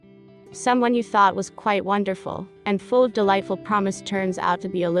Someone you thought was quite wonderful and full of delightful promise turns out to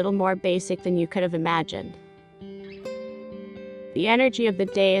be a little more basic than you could have imagined. The energy of the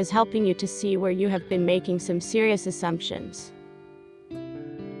day is helping you to see where you have been making some serious assumptions.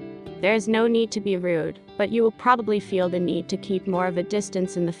 There is no need to be rude, but you will probably feel the need to keep more of a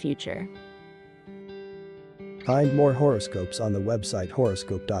distance in the future. Find more horoscopes on the website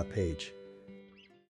horoscope.page.